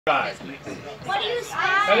Guy. What do you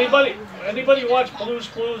spy? Anybody watch Blue's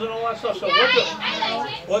Clues and all that stuff? So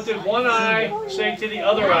what did one eye say to the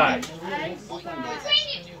other eye?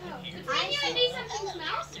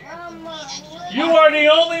 You are the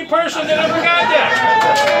only person that ever got that.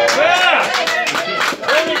 Yeah.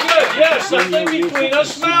 Very good. Yes, something between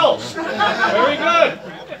us smells. Very good.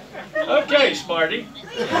 Okay, Smarty.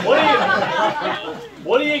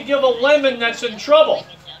 What do you give a lemon that's in trouble?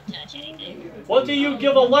 What do you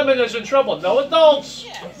give a lemon that's in trouble? No adults.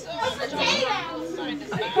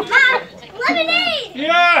 Lemonade!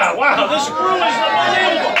 Yeah, wow, this crew is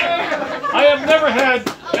unbelievable. I have never had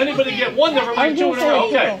anybody get one, never mind two in a row.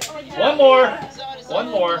 Okay, one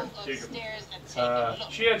more.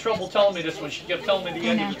 She had trouble telling me this one. She kept telling me the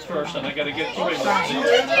end of it first, and I got to get through it.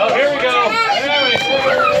 Oh, here we go.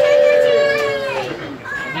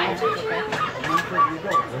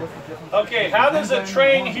 Okay, how does a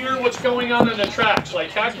train hear what's going on in the tracks?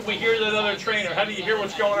 Like, how can we hear that other train, or how do you hear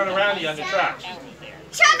what's going on around you on the tracks?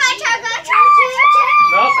 Chugga, chugga,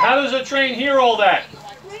 chugga. No, how does a train hear all that?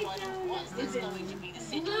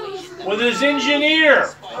 With his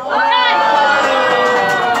engineer.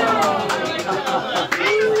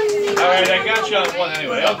 Alright, I got you on one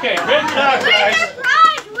anyway. Okay, good job, guys. Where's the prize?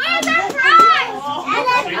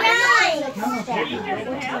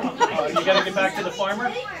 You gotta get back to the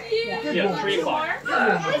farmer? Yeah, 3 o'clock. So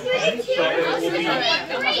it will be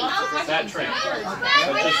that train.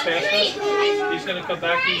 That's just faster. He's gonna come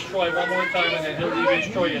back to East Troy one more time, and then he'll leave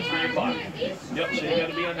East Troy at 3 o'clock. Yep, so you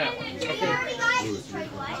gotta be on that one. Okay.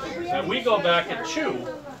 And we go back at 2.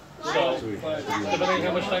 So, depending on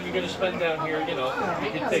how much time you're going to spend down here, you know,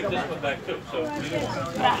 you can take this one back too. So,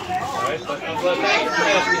 alright, but I'm glad that you're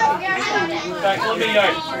asking. In fact, let me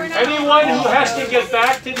anyone who has to get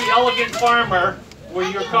back to the Elegant Farmer, where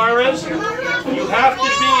your car is, you have to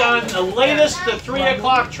be on the latest, the 3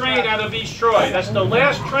 o'clock train out of East Troy. That's the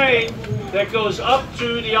last train that goes up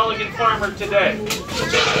to the Elegant Farmer today.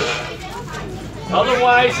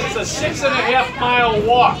 Otherwise, it's a 6.5-mile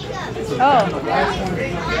walk. Oh.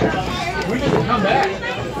 We can come back.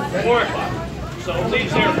 4 o'clock. So it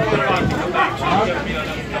leaves here 4 o'clock to come back. So you gotta be on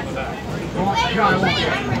them coming back. Wait, are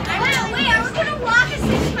we gonna walk a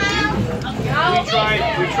 6 mile?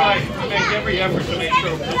 We try to make every effort to make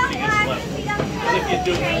sure nothing is left. But if you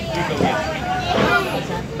do, you go get it.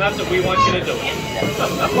 Not that we want you to do it.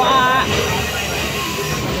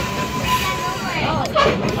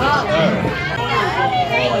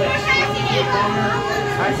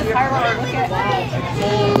 There's a car look at.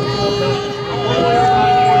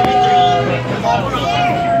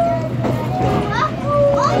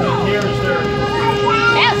 Here's their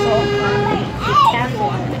Castle.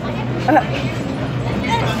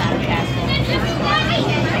 That's not a castle.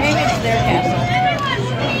 Maybe it's their castle.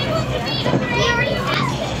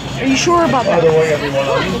 Are you sure about that? By the way, everyone,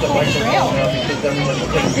 I'll use the microphone now because everyone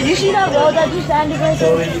will take. Did you see that road that just ended right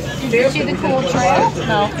there? Did you see the cool trail?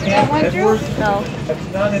 No. That went through? No. It's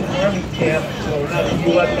not an army camp, or not a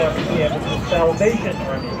U.S. Army camp, it's a Salvation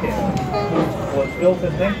Army camp. It was built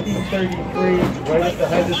in 1933, right at the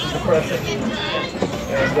height of the Depression,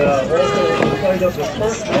 and also the site of the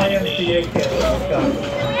first YMCA camp in Wisconsin.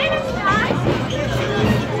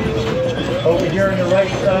 Over here on the right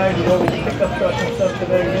side, we go pickup trucks and stuff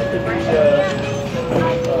today. Used to be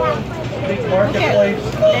big marketplace.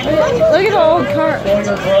 Look at the old car.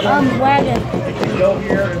 Wagon. You can go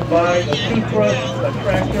here and buy a toothbrush, a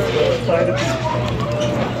tractor, or a side of beef.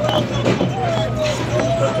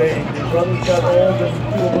 But the brothers got old and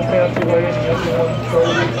 2 of them passed away, and the other one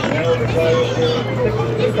sold it, and now the guy over here with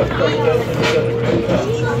 6 pickup trucks does, and he does a great job.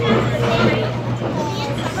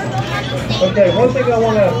 Okay, one thing I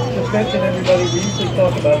want to just mention, everybody, we usually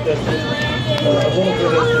talk about this a little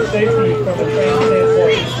bit, is the safety from a train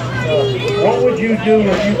standpoint. What would you do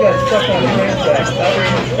if you got stuck on train tracks? How would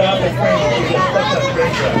you stop a train if you got stuck on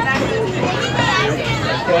train tracks?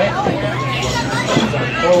 Okay?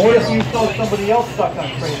 Or what if you saw somebody else stuck on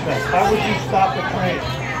train tracks? How would you stop the train?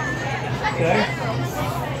 Okay?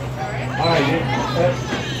 Alright,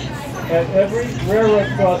 at every railroad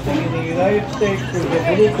crossing in the United States, there's a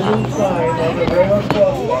little blue sign on the railroad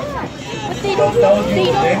crossing that tells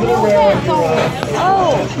you the name of the railroad you're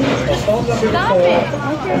on, a phone number to call,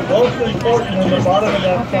 and most important, on the bottom of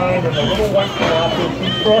that sign in the little white block is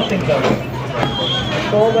the crossing number.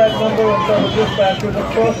 Call that number and tell the dispatcher the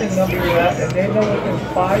crossing number you're at, and they know within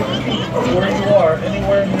 5 feet of where you are,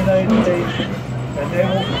 anywhere in the United States, and they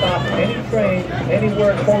will stop any train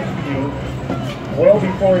anywhere close to you well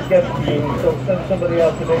before it gets to you, so send somebody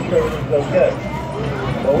out to make sure everything's okay.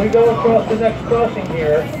 When we go across the next crossing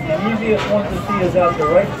here, the easiest one to see is out the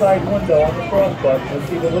right side window on the crossbuck. You'll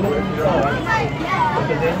see the little blue sign with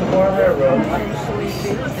the name of our railroad.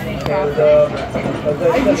 And as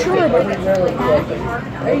I said, every railroad crossing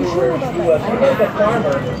everywhere in the U.S., even if a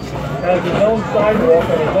farmer has his own sidewalk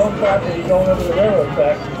and his own property going over the railroad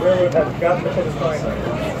track, the railroad has got to put a sign on it.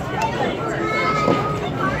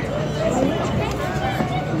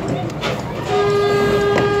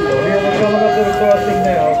 Coming up to the crossing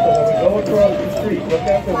now, so when we go across the street, look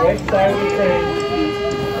at the right side of the train, you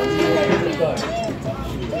will see the sign.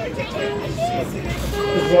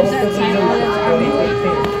 This is relatively new, it's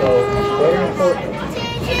 2015, so it's very important.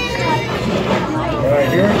 Alright,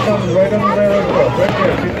 here it comes right on the railroad cross, right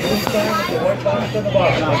there. See the blue sign with the white box at the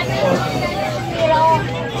bottom. That's the crossing.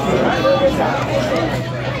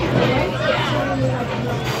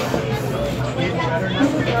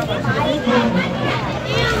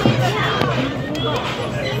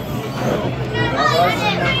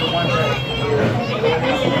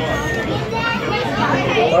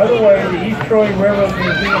 By the way, the East Troy Railroad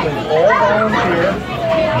Museum is all volunteer.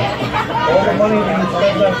 All the money that you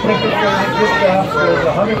spend on tickets for the gift shop goes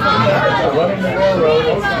 100% to running the railroad,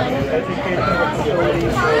 educational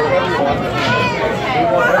facilities for everyone. We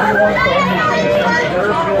want everyone to understand the Urban, the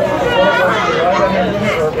railroad, the ride on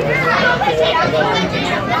the Urban, and the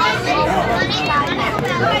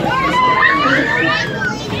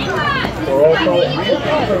We're also looking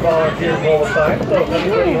for volunteers all the time, so if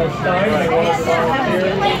anybody has time and they want to volunteer,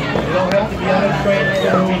 you don't have to be on a train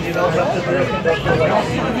crew, you don't have to do a conductor like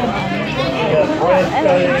me. We have bread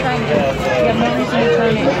cutting, we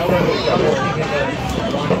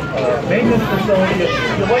have maintenance facility. If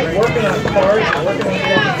you like working on cars, working on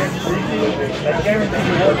something that's greasy, I guarantee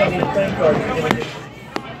you work on these train cars, you're going to get.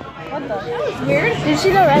 What the? That was weird. Did you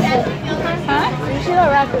see the raccoon? Huh? Did you see the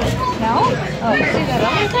raccoon? No? Oh, you see that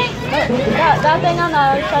other thing? That thing on the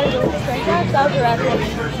other side of the train tracks, that was a raccoon.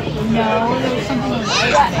 No, there was something else.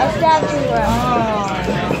 A statue around. Oh.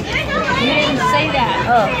 You didn't say that.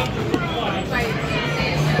 Oh.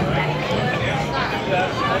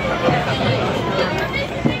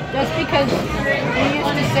 That's because they used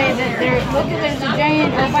to say that look at there's a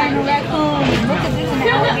giant albino raccoon, look at there's an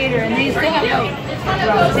alligator, and they used to have like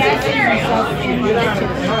statues and stuff in the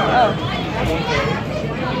pictures. Oh.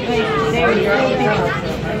 Like they were little people,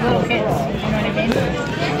 like little kids, you know what I mean?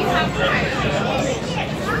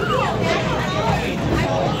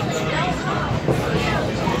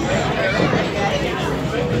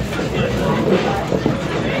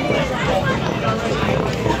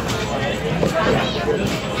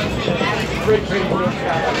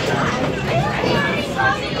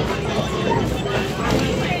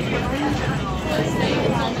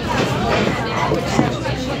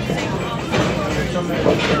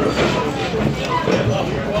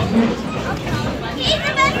 He's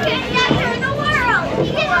the best conductor in the world.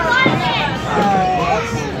 He gets a lot of it.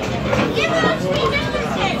 Give us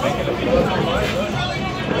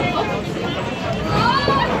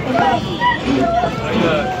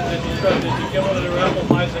Did you get one of the raffle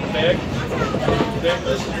pies in bag?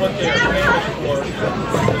 This is what they're famous for.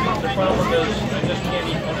 The problem is I just can't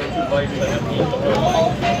eat under 2 bites. I have to eat the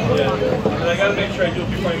whole thing. Yeah. And I got to make sure I do it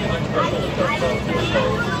before I get next person to start talking, so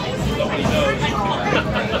nobody knows.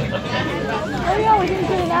 Oh yeah, we didn't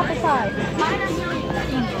do an apple pie.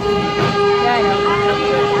 Yeah, I know.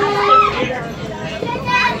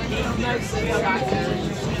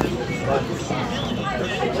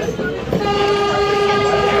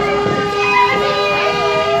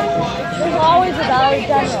 There's always a Dollar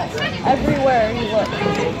General everywhere you look.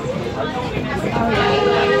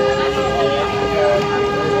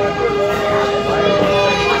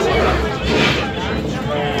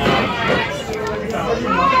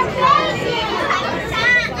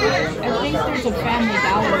 I think there's a Family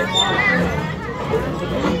Dollar involved.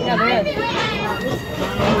 Yeah, there is.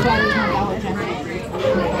 That's why there's no Dollar General.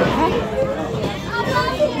 Huh?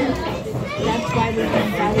 That's why there's no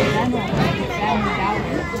Dollar General. Family Dollar.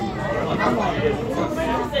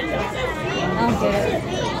 Okay.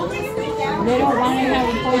 They don't want to have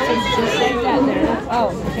a place that's just like that there. Oh,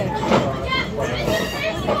 okay.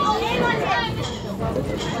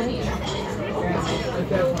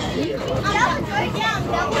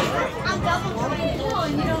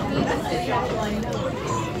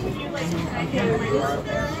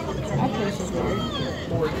 That place is weird.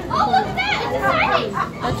 Oh, look at that!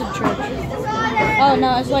 That's a church. Oh no,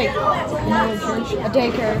 it's like another church, a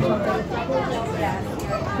daycare or something.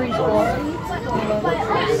 Preschool.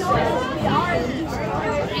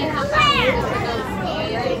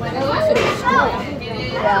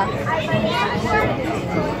 Yeah.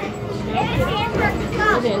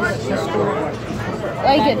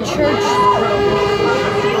 Like a church school.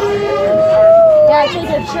 Yeah, it's like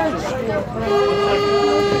a church school.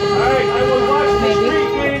 Alright, I will watch the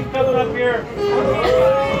street game coming up here.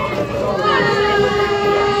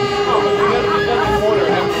 Oh, but you gotta be done in order.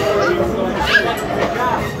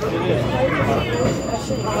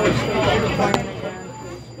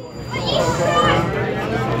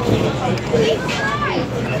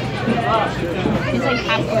 It's like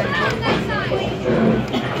popcorn now.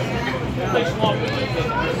 It's like small.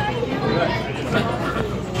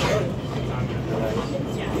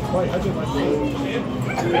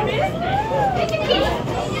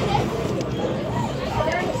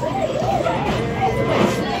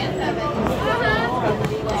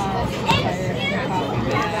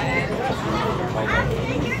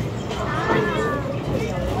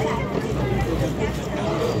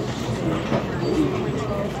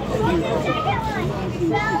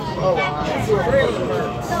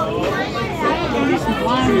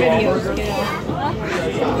 Long videos,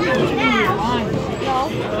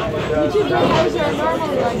 YouTube videos are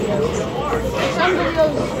normally like this. Some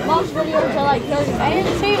videos, most videos are like 30 minutes. I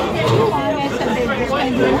didn't say it was too long, I said they were just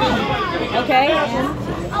going to be long. Okay?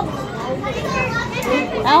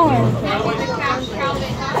 Hour.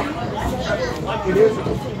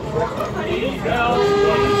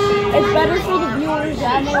 It's better for the viewers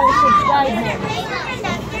and they will subscribe more.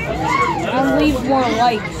 And leave more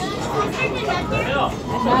likes.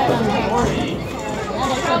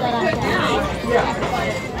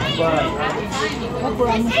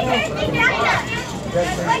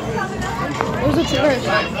 There's a traverse.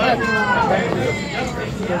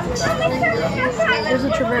 There's a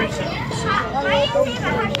traverse.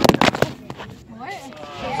 What?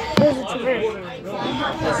 There's a traverse.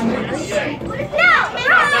 No,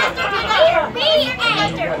 be an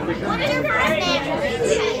actor. What is your first name?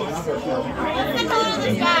 What's the color of the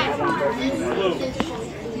sky?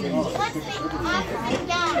 What's the opposite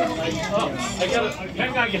guy? Oh, I got it.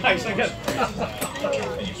 Hang on, guys. I got it.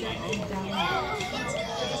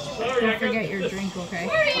 Don't forget your drink, okay?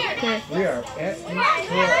 Okay. We are at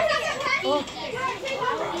etrrm.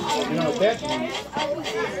 You know what that means?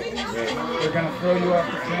 They're going to throw you off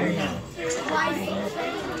the train.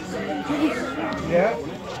 Yeah?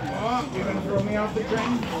 You're going to throw me off the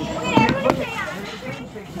train?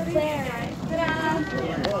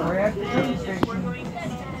 We're at the train station.